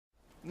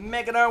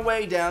Making our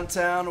way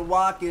downtown,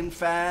 walking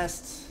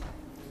fast.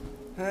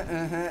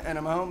 And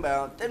I'm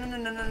homebound. Ooh.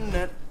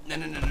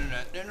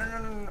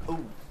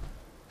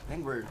 I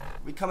think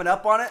we coming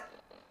up on it?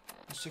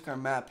 Let's check our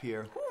map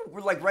here. Ooh,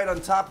 we're like right on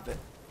top of it.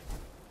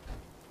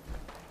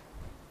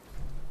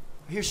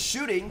 I hear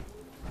shooting.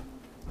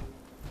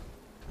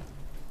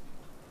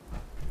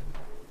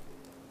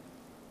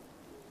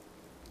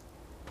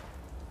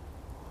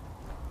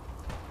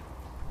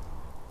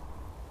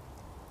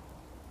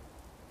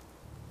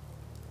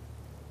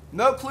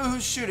 No clue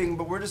who's shooting,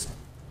 but we're just...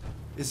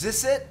 Is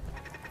this it?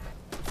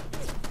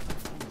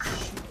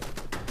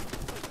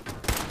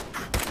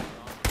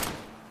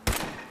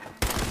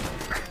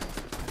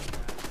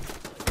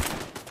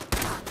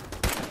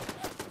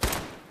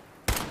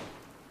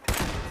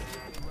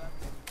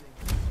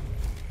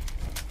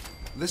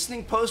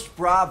 Listening post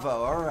Bravo,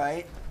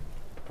 alright.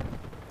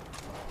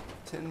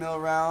 10 mil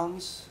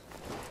rounds.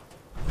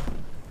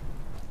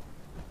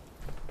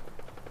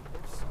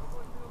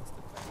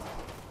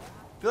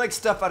 I feel like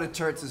stuff out of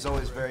turrets is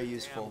always very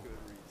useful.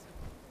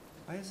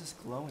 Why is this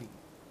glowing?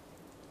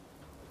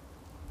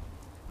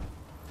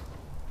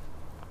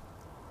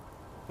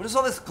 What is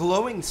all this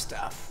glowing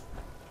stuff?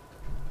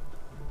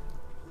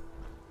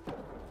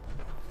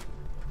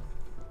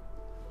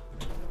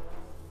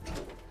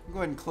 Go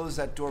ahead and close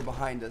that door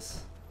behind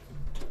us.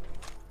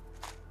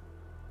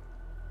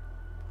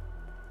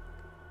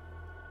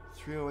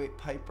 308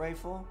 pipe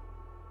rifle?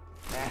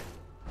 Nah.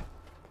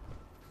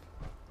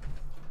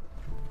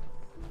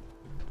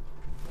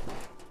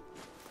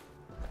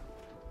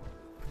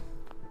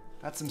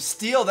 Got some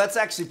steel. That's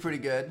actually pretty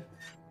good.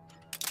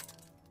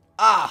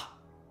 Ah!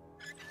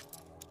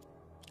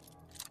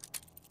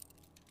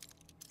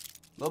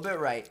 A little bit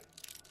right.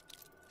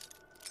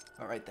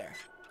 Oh, right there.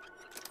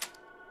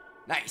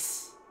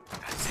 Nice.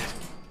 That's it.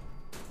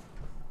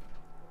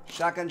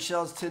 Shotgun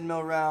shells, 10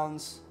 mil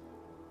rounds.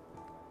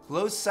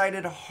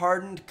 Glow-sighted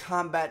hardened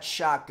combat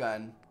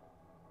shotgun.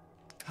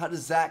 How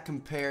does that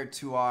compare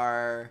to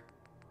our...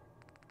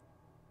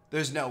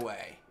 There's no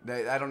way.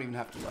 I don't even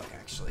have to look,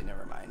 actually.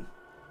 Never mind.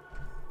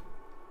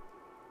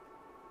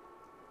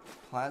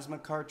 Plasma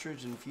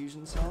cartridge,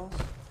 infusion cells.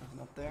 Nothing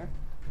up there.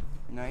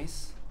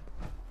 Nice.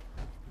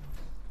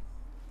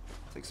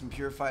 Take some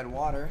purified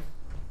water.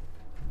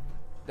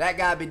 That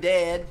gotta be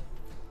dead.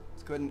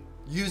 Let's go ahead and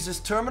use this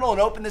terminal and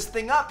open this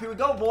thing up. Here we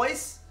go,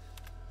 boys.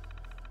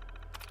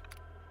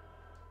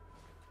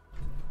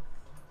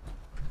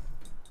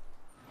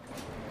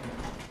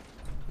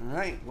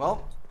 Alright,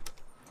 well.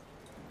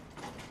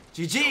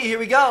 GG, here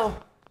we go.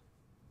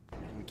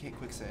 We can't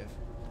quick save.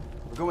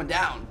 We're going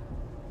down.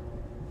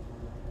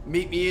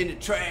 Meet me in the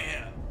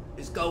tram.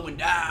 It's going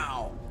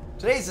down.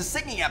 Today's a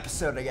singing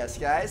episode, I guess,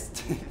 guys.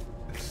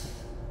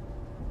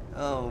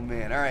 Oh,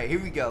 man. Alright, here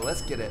we go.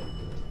 Let's get it.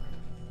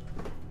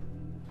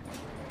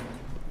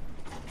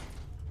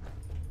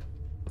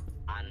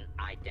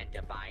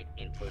 Unidentified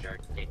intruder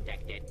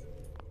detected.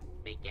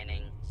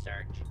 Beginning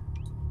search.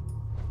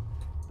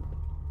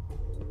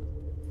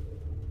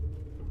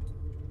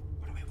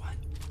 What do we want?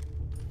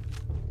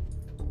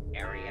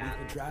 Area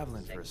We've been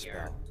traveling for a secure.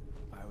 spell.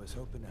 I was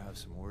hoping to have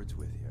some words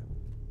with you.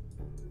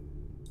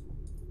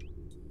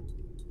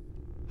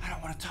 I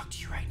don't want to talk to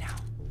you right now.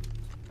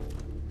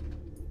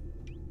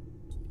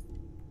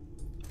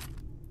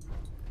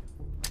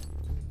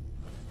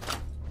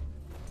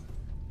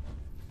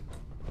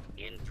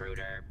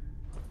 Intruder,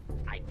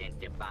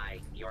 identify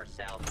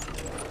yourself.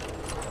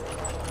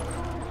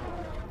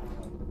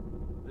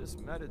 This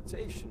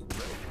meditation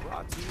is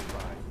brought to you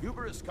by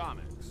Hubris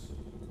Comics.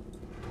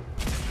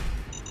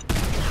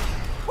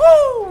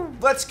 Woo!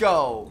 Let's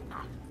go.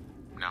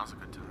 Now's a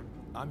good time.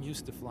 I'm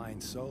used to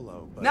flying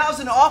solo, but Now's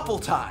an awful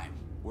time.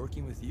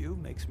 working with you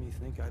makes me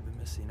think I've been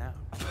missing out.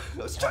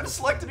 I was trying to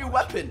select a new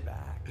weapon.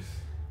 Back.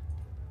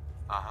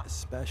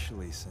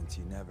 Especially since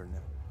you never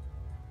know.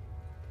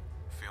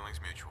 Feelings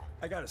mutual.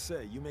 I gotta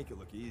say, you make it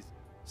look easy.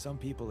 Some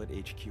people at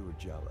HQ are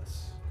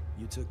jealous.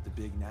 You took the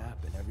big nap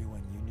and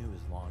everyone you knew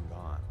is long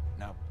gone.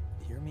 Now,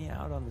 hear me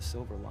out on the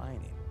silver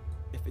lining.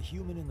 If a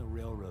human in the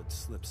railroad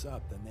slips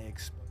up, then they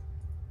explode.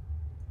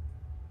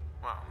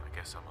 Well, I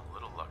guess I'm a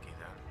little lucky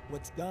then.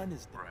 What's done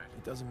is done. Right.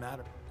 It doesn't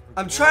matter.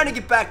 I'm trying to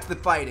get back to the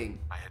fighting.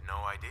 I had no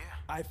idea.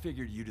 I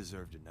figured you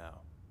deserved to know.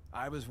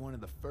 I was one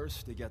of the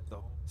first to get the...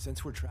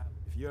 Since we're trapped,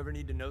 if you ever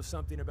need to know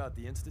something about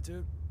the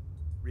Institute,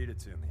 read it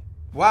to me.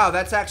 Wow,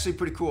 that's actually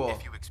pretty cool.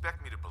 If you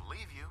expect me to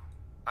believe you,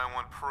 I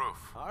want proof.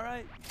 All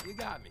right, you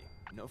got me.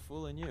 No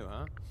fooling you,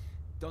 huh?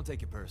 Don't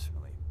take it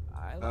personally.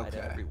 I lie to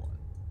Okay. everyone.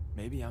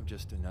 Maybe I'm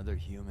just another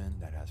human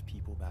that has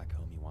people back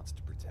home he wants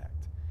to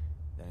protect.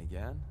 Then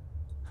again,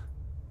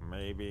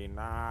 maybe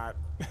not.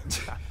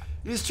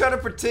 He was trying to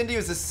pretend he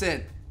was a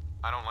synth.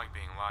 I don't like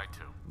being lied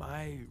to.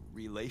 My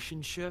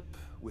relationship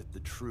with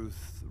the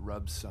truth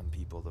rubs some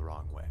people the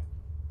wrong way.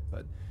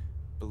 But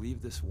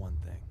believe this one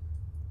thing.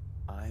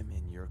 I'm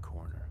in your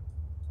corner.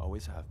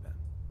 Always have been.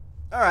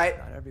 All right.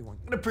 Not everyone.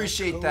 I'd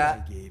appreciate code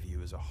that. I gave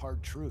you is a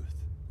hard truth.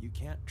 You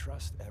can't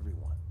trust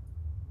everyone.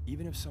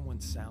 Even if someone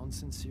sounds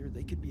sincere,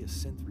 they could be a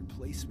synth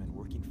replacement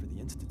working for the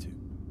Institute.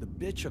 The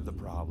bitch of the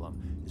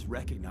problem is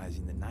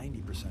recognizing that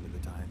 90% of the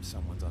time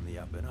someone's on the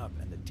up and up,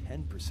 and the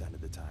 10% of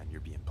the time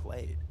you're being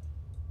played.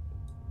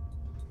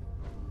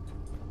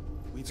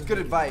 It's good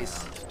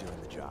advice. Doing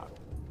the job.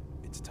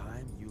 It's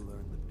time you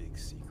learn the big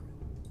secret.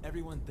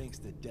 Everyone thinks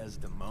that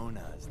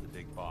Desdemona is the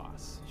big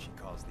boss. She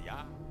calls the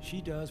op.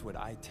 She does what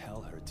I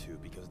tell her to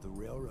because the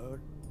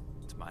railroad,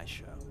 it's my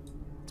show.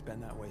 It's been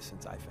that way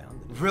since I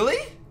founded it.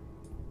 Really?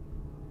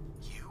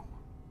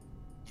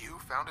 You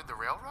founded the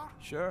railroad?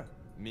 Sure.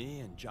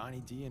 Me and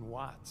Johnny D and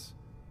Watts.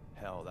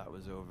 Hell, that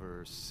was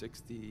over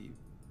 60,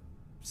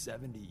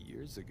 70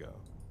 years ago.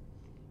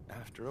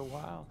 After a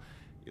while,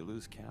 you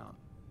lose count.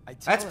 I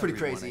tell That's pretty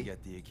everyone crazy. I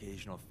get the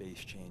occasional face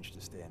change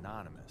to stay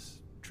anonymous.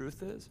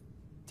 Truth is,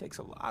 it takes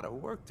a lot of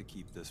work to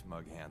keep this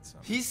mug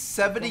handsome. He's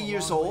 70 We've come a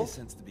years long way old?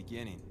 since the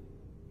beginning.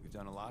 We've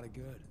done a lot of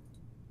good.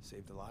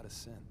 Saved a lot of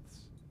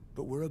synths.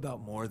 But we're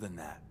about more than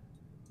that.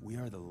 We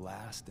are the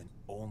last and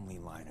only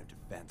line of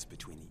defense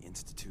between the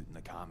Institute and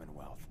the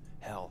Commonwealth.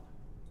 Hell,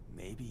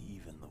 maybe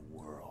even the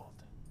world.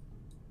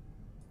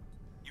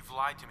 You've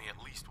lied to me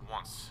at least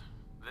once.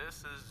 This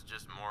is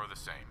just more of the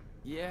same.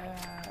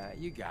 Yeah,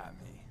 you got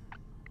me.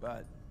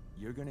 But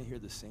you're gonna hear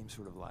the same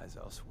sort of lies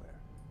elsewhere.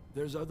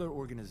 There's other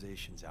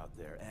organizations out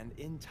there, and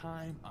in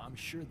time, I'm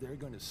sure they're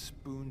gonna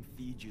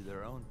spoon-feed you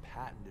their own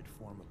patented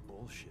form of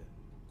bullshit.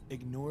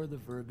 Ignore the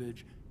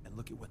verbiage and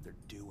look at what they're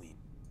doing.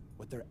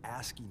 What they're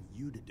asking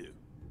you to do.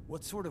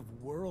 What sort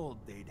of world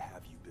they'd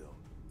have you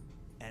build.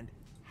 And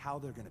how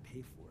they're gonna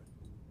pay for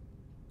it.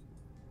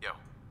 Yo,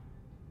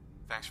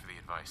 thanks for the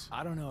advice.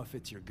 I don't know if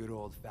it's your good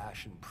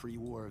old-fashioned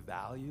pre-war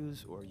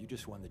values or you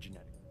just won the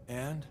genetic.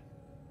 And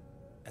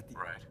at the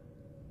Right.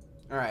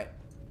 Alright.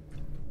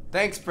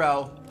 Thanks,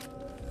 bro.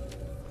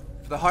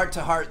 For the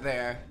heart-to-heart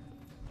there.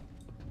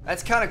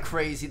 That's kind of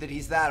crazy that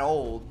he's that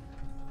old.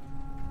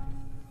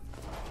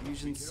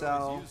 Fusion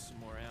cell. Use some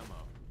more ammo.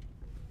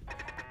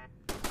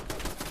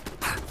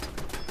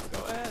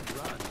 Go ahead,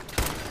 run.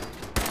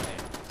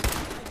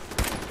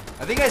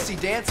 I think I see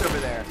Dance over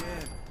there.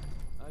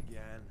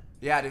 Again.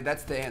 Yeah, dude,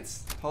 that's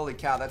Dance. Holy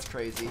cow, that's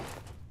crazy.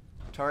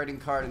 Targeting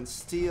card and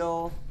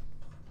steel.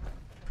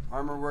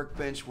 Armor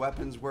workbench,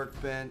 weapons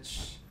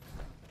workbench.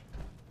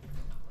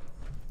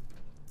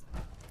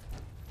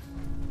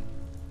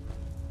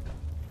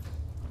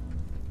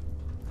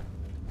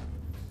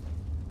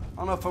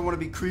 I don't know if I want to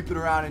be creeping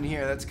around in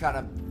here. That's kind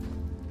of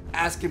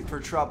asking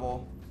for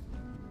trouble.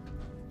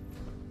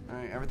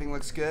 Alright, everything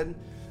looks good.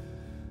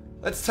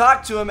 Let's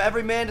talk to him.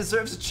 Every man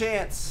deserves a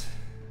chance.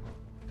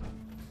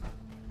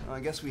 Well, I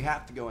guess we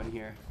have to go in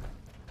here.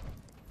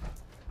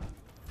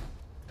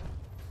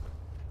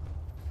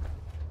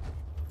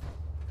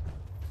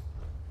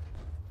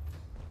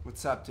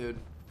 What's up, dude?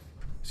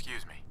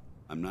 Excuse me.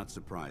 I'm not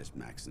surprised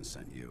Maxon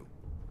sent you.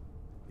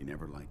 He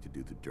never liked to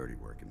do the dirty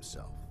work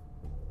himself.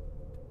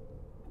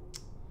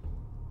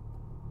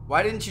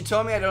 Why didn't you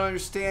tell me? I don't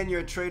understand. You're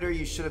a traitor.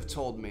 You should have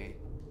told me.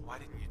 Why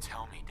didn't you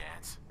tell me,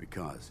 Dance?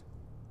 Because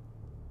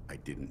I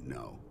didn't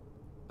know.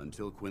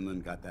 Until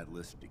Quinlan got that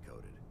list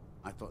decoded.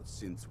 I thought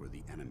synths were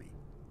the enemy.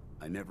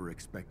 I never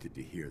expected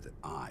to hear that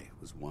I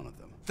was one of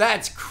them.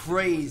 That's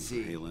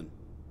crazy. Halen,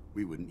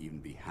 we wouldn't even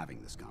be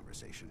having this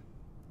conversation.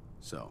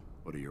 So,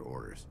 what are your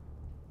orders?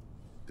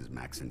 Does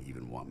Maxon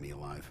even want me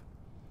alive?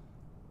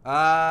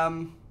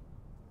 No.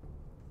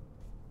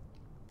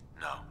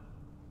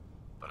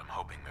 But I'm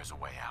hoping there's a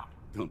way out.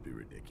 Don't be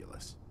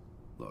ridiculous.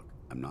 Look,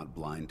 I'm not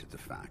blind to the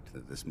fact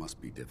that this must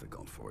be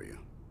difficult for you.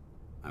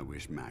 I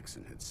wish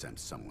Maxon had sent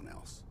someone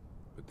else,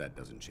 but that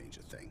doesn't change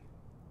a thing.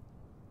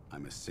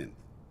 I'm a synth,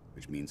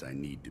 which means I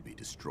need to be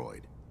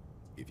destroyed.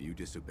 If you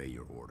disobey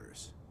your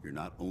orders, you're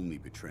not only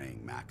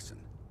betraying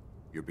Maxon,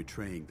 you're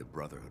betraying the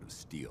Brotherhood of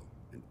Steel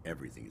and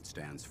everything it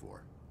stands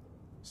for.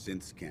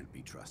 Synths can't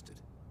be trusted.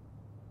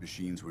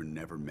 Machines were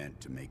never meant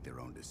to make their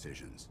own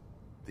decisions.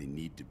 They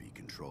need to be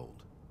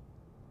controlled.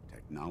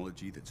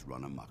 Technology that's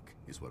run amok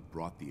is what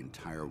brought the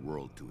entire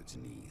world to its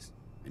knees,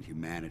 and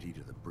humanity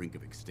to the brink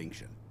of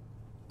extinction.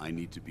 I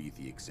need to be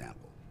the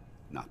example,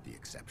 not the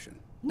exception.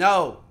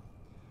 No.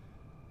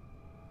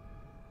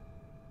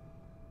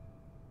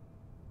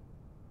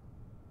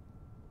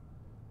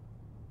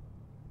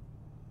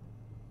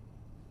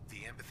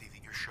 The empathy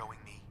that you're showing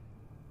me,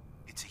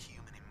 it's a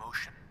human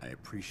emotion. I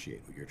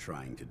appreciate what you're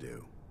trying to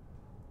do,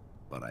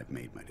 but I've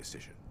made my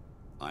decision.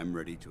 I'm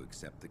ready to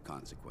accept the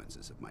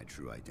consequences of my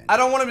true identity. I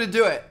don't want him to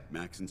do it.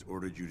 Maxon's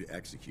ordered you to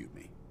execute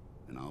me,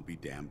 and I'll be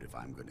damned if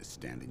I'm going to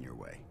stand in your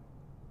way.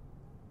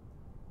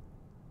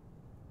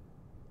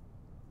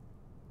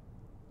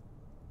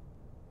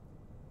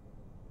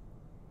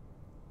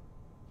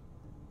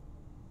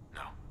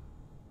 No.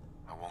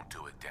 I won't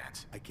do it,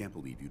 Dance. I can't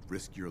believe you'd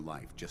risk your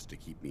life just to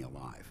keep me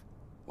alive.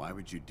 Why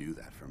would you do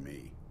that for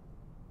me?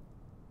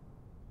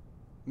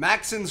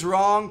 Maxon's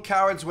wrong.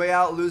 Coward's way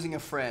out. Losing a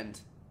friend.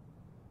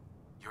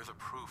 You're the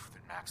proof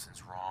that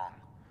Maxon's wrong.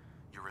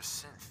 You're a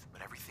synth,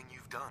 but everything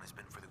you've done has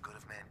been for the good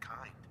of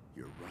mankind.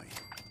 You're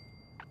right.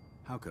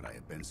 How could I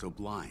have been so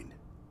blind?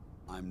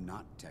 I'm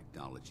not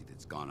technology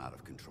that's gone out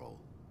of control.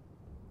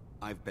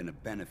 I've been a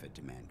benefit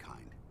to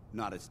mankind,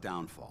 not its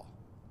downfall.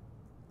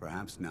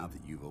 Perhaps now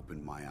that you've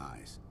opened my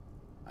eyes,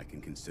 I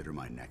can consider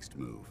my next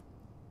move.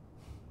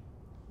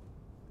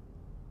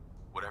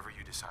 Whatever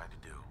you decide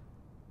to do,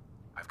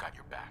 I've got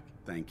your back.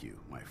 Thank you,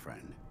 my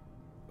friend.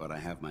 But I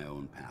have my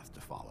own path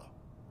to follow.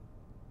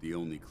 The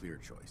only clear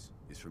choice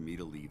is for me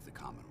to leave the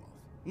Commonwealth.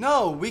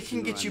 No, we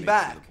can get you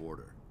back. The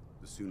border,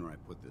 the sooner I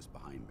put this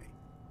behind me.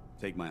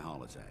 Take my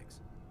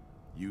holotags.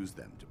 Use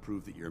them to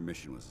prove that your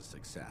mission was a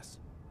success,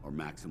 or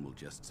Maxim will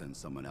just send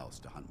someone else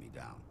to hunt me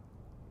down.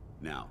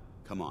 Now,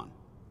 come on.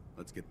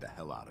 Let's get the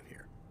hell out of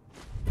here.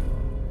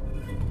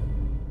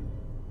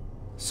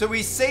 So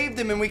we saved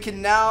him and we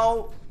can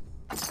now...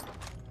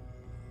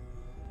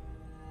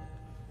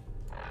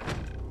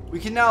 We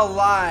can now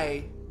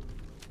lie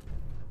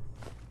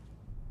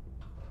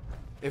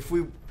if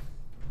we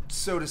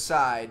so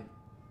decide.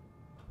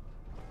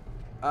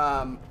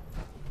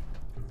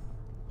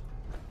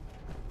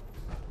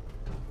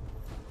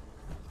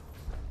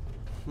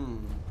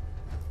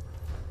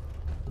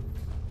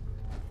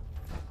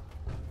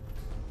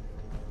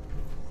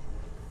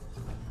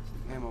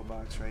 Ammo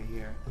box right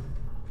here.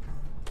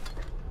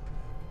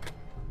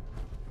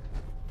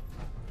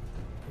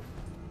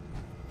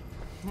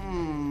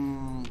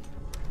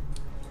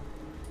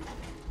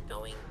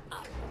 Going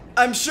up.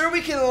 I'm sure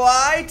we can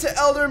lie to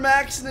Elder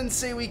Maxon and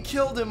say we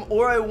killed him,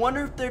 or I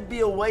wonder if there'd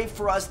be a way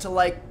for us to,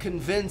 like,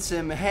 convince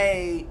him,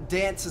 hey,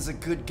 Danse is a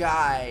good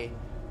guy.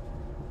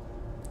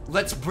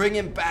 Let's bring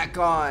him back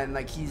on.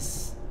 Like,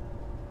 he's...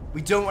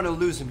 We don't want to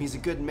lose him. He's a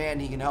good man.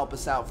 He can help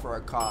us out for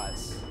our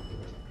cause.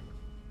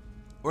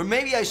 Or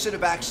maybe I should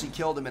have actually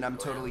killed him and I'm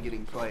totally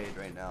getting played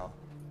right now.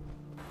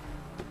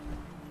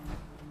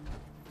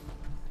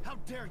 How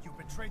dare you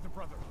betray the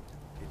Brotherhood?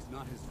 It's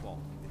not his fault.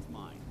 It's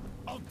mine.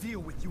 I'll deal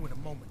with you in a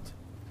moment.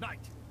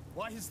 Knight,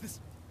 why has this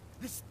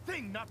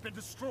thing not been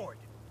destroyed?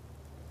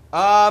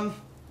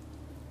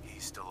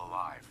 He's still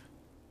alive.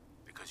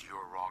 Because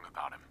you're wrong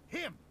about him.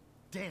 Him!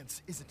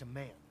 Danse isn't a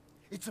man.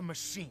 It's a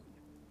machine.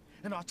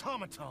 An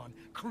automaton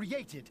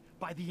created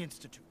by the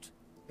Institute.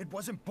 It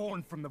wasn't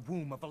born from the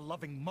womb of a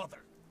loving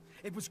mother.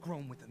 It was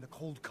grown within the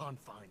cold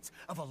confines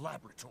of a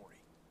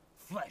laboratory.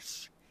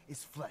 Flesh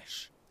is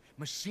flesh.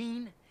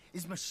 Machine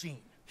is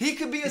machine. He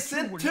could be a The two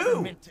synth were never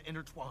too. meant to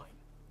intertwine.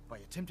 By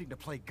attempting to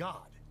play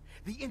God,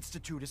 the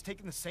Institute has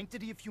taken the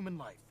sanctity of human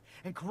life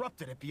and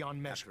corrupted it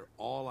beyond measure. After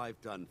all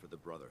I've done for the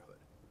Brotherhood,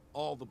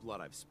 all the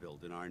blood I've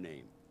spilled in our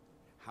name,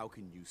 how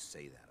can you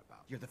say that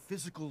about me? You're the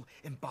physical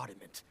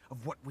embodiment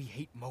of what we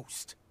hate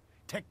most.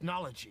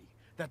 Technology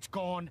that's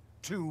gone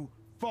too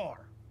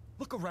far.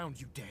 Look around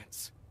you,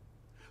 Danse.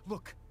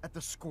 Look at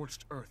the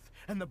scorched earth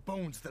and the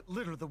bones that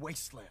litter the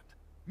wasteland.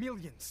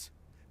 Millions,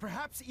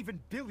 perhaps even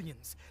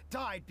billions,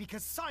 died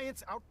because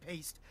science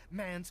outpaced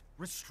man's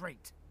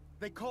restraint.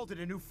 They called it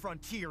a new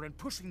frontier and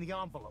pushing the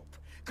envelope,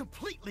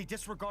 completely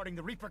disregarding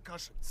the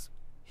repercussions.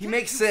 He Can't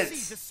makes you sense.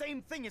 see the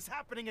same thing is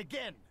happening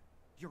again?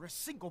 You're a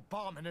single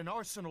bomb in an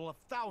arsenal of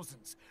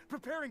thousands,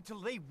 preparing to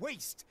lay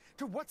waste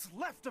to what's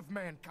left of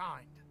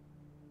mankind.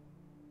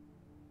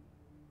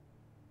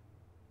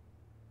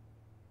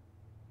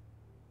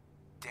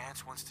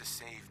 Danse wants to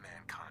save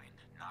mankind,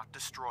 not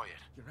destroy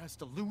it. You're as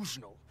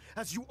delusional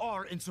as you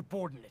are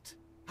insubordinate.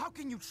 How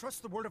can you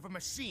trust the word of a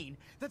machine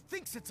that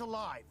thinks it's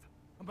alive?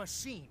 A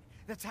machine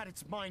that's had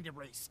its mind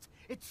erased,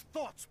 its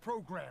thoughts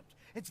programmed,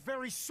 its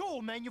very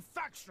soul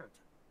manufactured.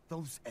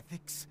 Those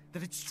ethics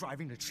that it's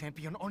striving to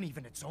champion aren't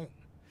even its own.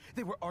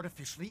 They were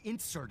artificially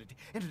inserted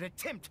in an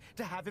attempt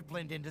to have it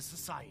blend into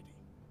society.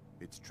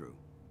 It's true.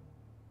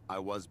 I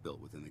was built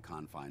within the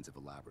confines of a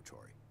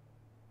laboratory,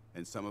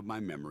 and some of my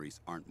memories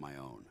aren't my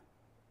own.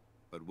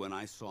 But when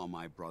I saw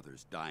my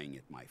brothers dying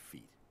at my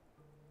feet,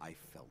 I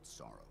felt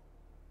sorrow.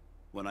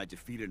 When I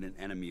defeated an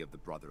enemy of the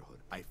Brotherhood,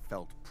 I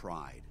felt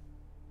pride.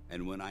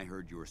 And when I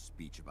heard your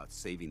speech about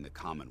saving the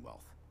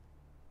Commonwealth,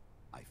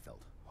 I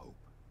felt hope.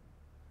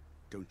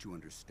 Don't you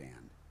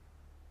understand?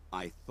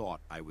 I thought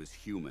I was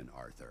human,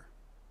 Arthur.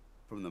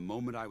 From the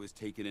moment I was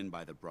taken in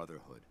by the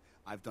Brotherhood,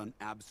 I've done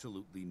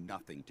absolutely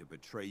nothing to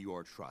betray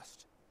your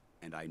trust,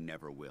 and I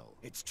never will.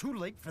 It's too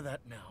late for that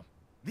now.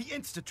 The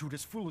Institute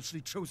has foolishly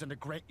chosen to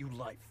grant you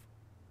life.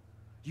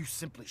 You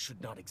simply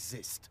should not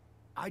exist.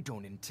 I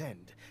don't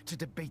intend to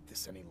debate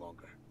this any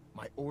longer.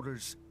 My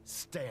orders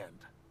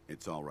stand.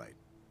 It's all right.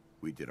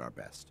 We did our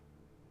best.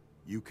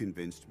 You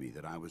convinced me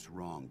that I was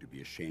wrong to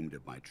be ashamed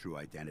of my true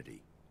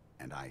identity,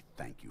 and I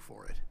thank you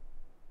for it.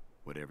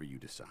 Whatever you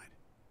decide,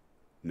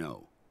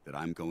 know that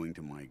I'm going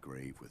to my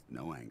grave with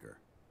no anger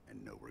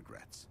and no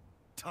regrets.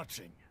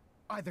 Touching.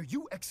 Either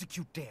you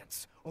execute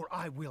Danse, or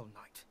I will,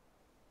 Knight.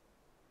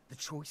 The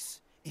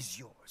choice is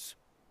yours.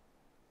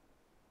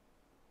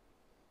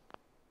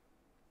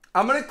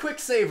 I'm gonna quick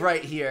save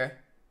right here.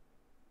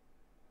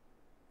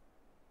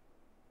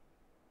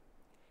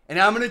 And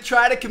I'm gonna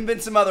try to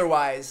convince him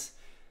otherwise.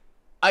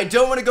 I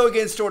don't want to go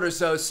against orders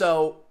though,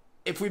 so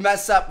if we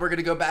mess up, we're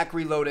gonna go back,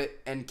 reload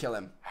it, and kill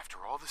him. After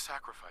all the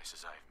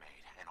sacrifices I've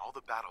made and all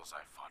the battles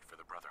I've fought for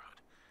the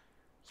Brotherhood,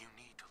 you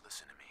need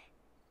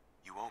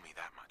You owe me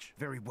that much.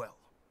 Very well.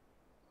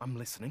 I'm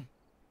listening.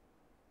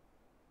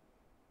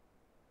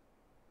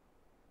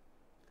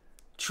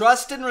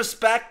 Trust and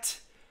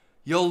respect.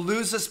 You'll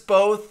lose us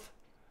both,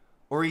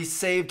 or he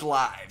saved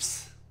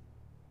lives.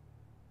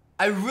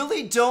 I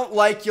really don't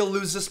like you'll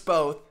lose us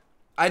both.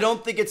 I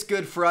don't think it's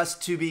good for us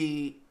to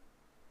be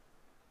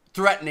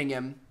threatening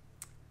him.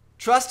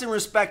 Trust and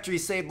respect, or he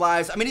saved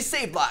lives. I mean, he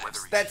saved lives. Whether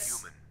he's That's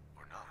human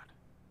or not.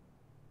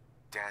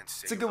 Dan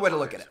saved it's a good the way to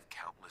look at lives it. of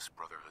countless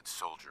Brotherhood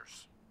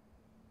soldiers.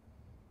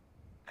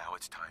 Now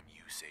it's time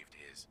you saved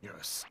his. You're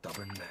a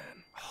stubborn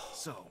man.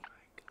 So,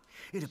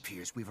 it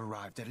appears we've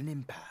arrived at an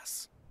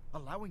impasse.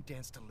 Allowing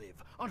Dance to live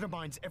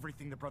undermines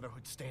everything the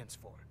Brotherhood stands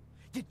for.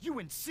 Yet you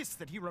insist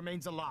that he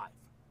remains alive,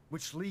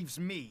 which leaves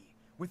me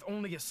with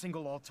only a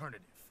single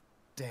alternative.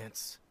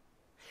 Dance,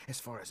 as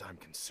far as I'm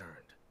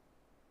concerned,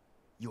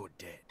 you're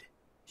dead.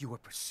 You were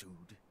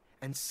pursued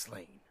and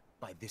slain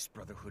by this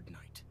Brotherhood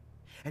Knight,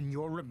 and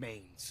your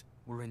remains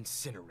were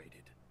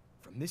incinerated.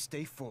 From this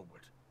day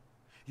forward,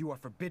 you are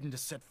forbidden to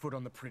set foot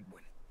on the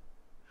Prydwen,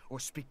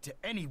 or speak to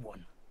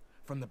anyone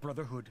from the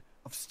Brotherhood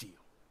of Steel.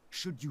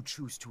 Should you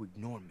choose to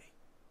ignore me,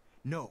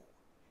 know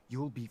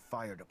you'll be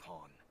fired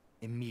upon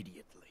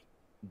immediately.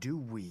 Do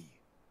we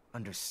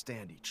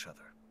understand each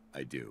other?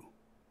 I do.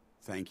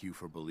 Thank you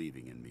for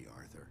believing in me,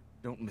 Arthur.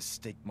 Don't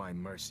mistake my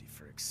mercy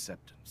for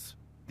acceptance.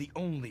 The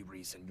only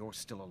reason you're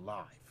still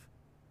alive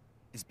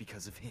is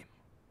because of him.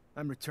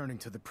 I'm returning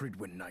to the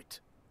Prydwen Knight.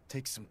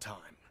 Take some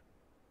time.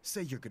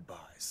 Say your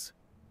goodbyes.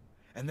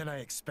 And then I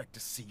expect to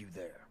see you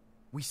there.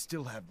 We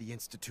still have the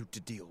Institute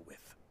to deal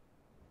with.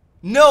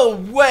 no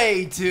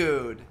way,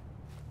 dude.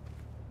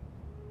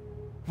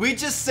 We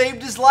just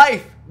saved his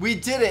life. We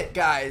did it,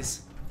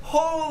 guys.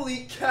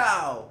 Holy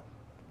cow.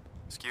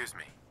 Excuse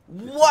me.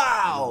 A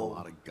Wow.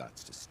 lot of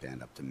guts to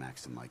stand up to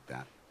Maxon like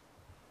that.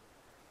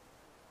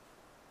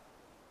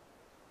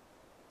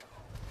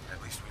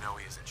 At least we know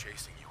he isn't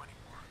chasing you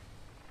anymore.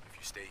 If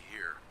you stay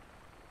here,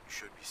 you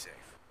should be safe.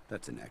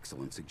 That's an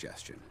excellent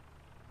suggestion.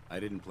 I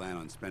didn't plan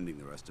on spending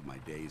the rest of my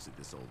days at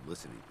this old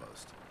listening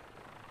post,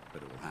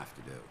 but it will have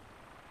to do.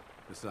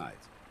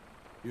 Besides,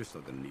 you're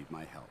still gonna need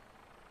my help,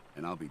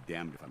 and I'll be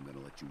damned if I'm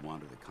gonna let you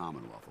wander the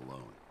Commonwealth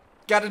alone.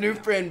 Got a new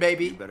Now, friend,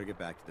 baby. You better get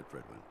back to the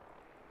Prydwen.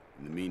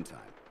 In the meantime,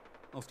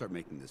 I'll start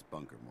making this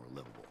bunker more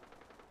livable.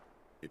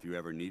 If you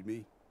ever need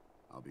me,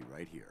 I'll be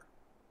right here.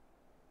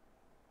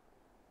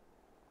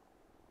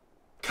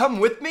 Come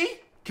with me?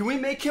 Can we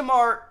make him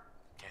our...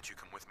 Can't you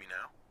come with me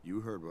now?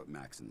 You heard what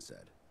Maxon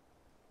said.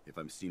 If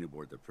I'm seen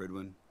aboard the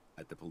Prydwen,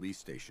 at the police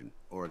station,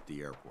 or at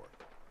the airport,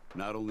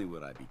 not only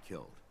would I be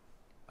killed,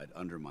 I'd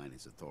undermine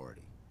his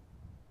authority.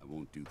 I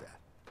won't do that.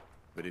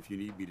 But if you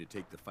need me to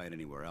take the fight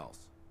anywhere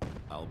else,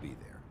 I'll be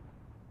there.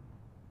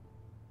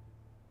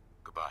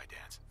 Goodbye,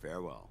 Dance.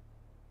 Farewell.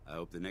 I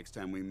hope the next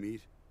time we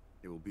meet,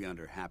 it will be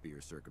under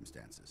happier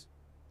circumstances.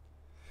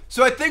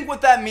 So I think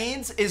what that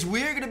means is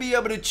we're going to be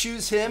able to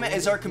choose him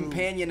as our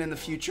companion in the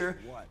future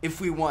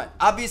if we want.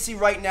 Obviously,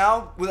 right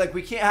now,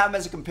 we can't have him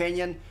as a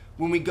companion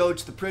when we go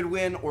to the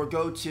Prydwen or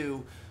go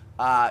to,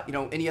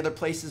 any other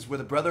places where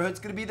the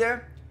Brotherhood's going to be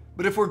there.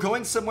 But if we're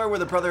going somewhere where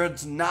the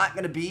Brotherhood's not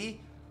going to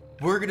be,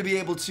 we're going to be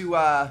able to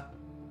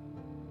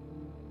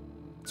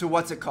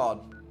what's it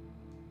called?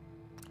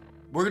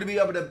 We're going to be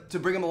able to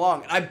bring him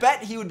along. And I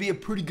bet he would be a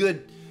pretty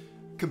good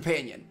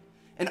companion.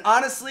 And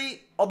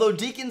honestly, although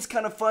Deacon's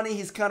kind of funny,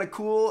 he's kind of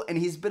cool, and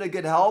he's been a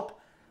good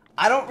help,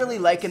 I don't really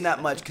like him that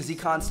much because he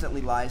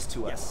constantly lies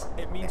to us.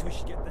 It means we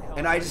should get the hell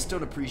And I just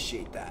don't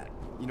appreciate that.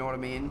 You know what I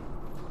mean?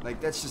 Like,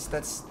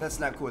 that's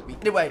not cool with me.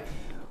 Anyway,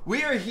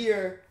 we are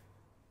here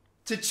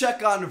to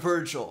check on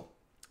Virgil.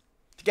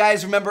 If you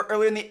guys remember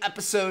earlier in the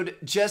episode,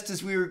 just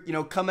as we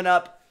were, coming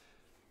up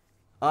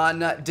on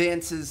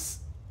Dance's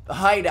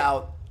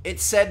hideout, it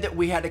said that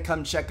we had to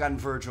come check on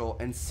Virgil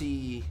and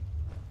see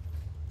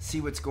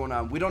what's going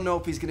on. We don't know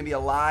if he's going to be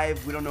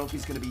alive. We don't know if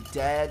he's going to be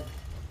dead.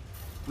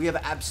 We have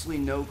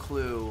absolutely no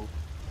clue.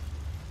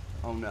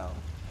 Oh no.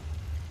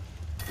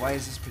 Why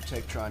is this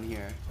Protectron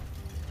here?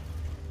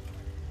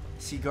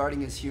 Is he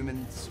guarding his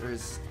humans or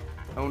his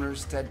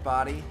owner's dead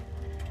body?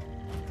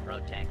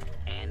 Protect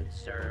and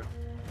serve.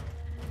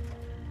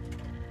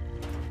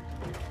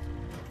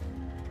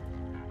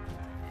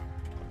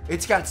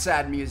 It's got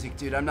sad music,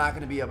 dude. I'm not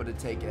going to be able to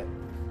take it.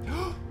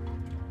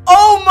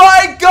 Oh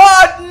my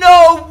god,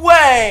 no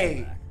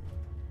way!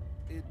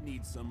 It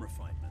needs some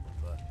refinement,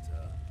 but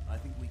I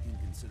think we can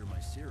consider my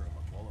serum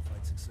a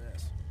qualified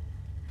success.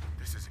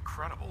 This is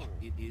incredible.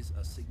 It is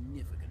a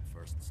significant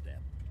first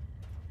step,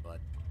 but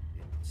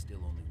it still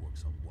only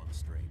works on one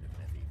strain of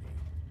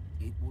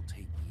FEV. It will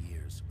take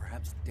years,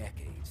 perhaps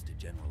decades, to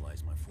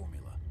generalize my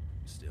formula.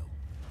 Still,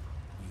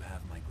 you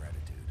have my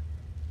gratitude.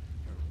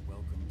 You're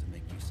welcome to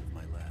make use of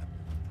my lab,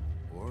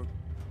 or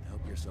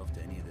help yourself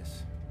to any of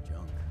this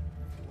junk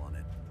if you want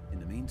it. In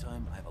the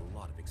meantime, I have a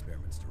lot of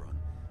experiments to run.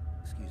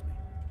 Excuse me.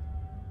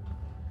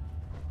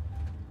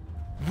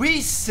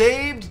 We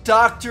saved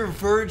Dr.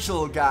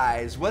 Virgil,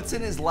 guys. What's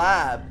in his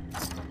lab?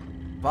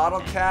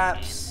 Bottle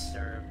caps.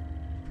 Serve.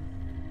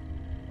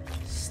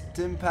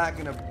 stim pack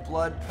and a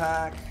blood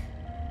pack.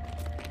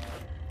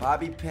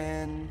 Bobby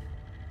pin.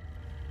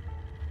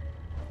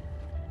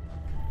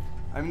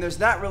 I mean, there's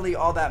not really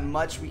all that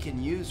much we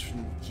can use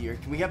from here.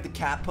 Can we have the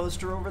cat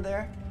poster over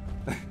there?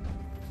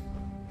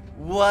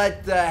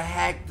 What the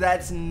heck?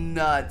 That's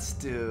nuts,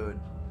 dude.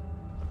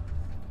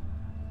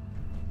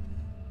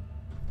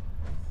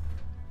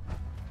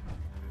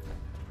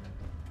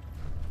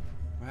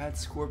 Rad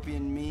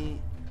scorpion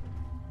meat.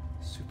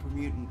 Super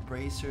mutant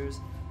bracers.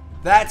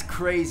 That's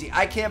crazy.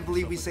 I can't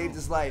believe we saved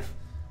his life.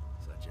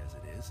 Such as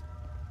it is.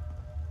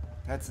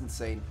 That's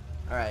insane.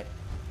 Alright.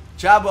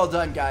 Job well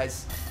done,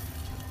 guys.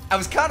 I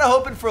was kind of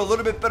hoping for a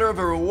little bit better of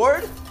a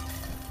reward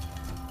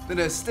than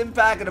a stim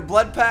pack and a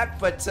blood pack,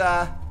 but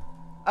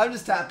I'm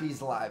just happy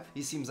he's alive.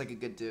 He seems like a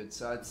good dude,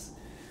 so it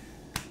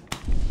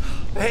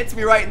hits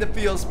me right in the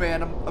feels,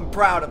 man. I'm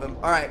proud of him.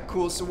 Alright,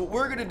 cool. So what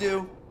we're going to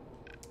do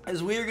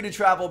is we're going to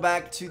travel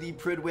back to the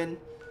Prydwen.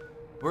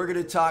 We're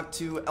going to talk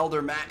to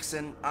Elder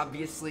Maxson.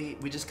 Obviously,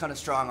 we just kind of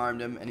strong-armed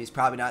him, and he's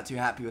probably not too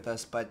happy with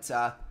us, but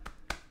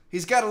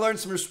he's got to learn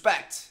some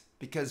respect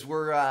because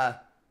we're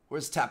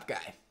his top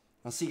guy.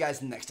 I'll see you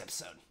guys in the next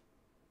episode.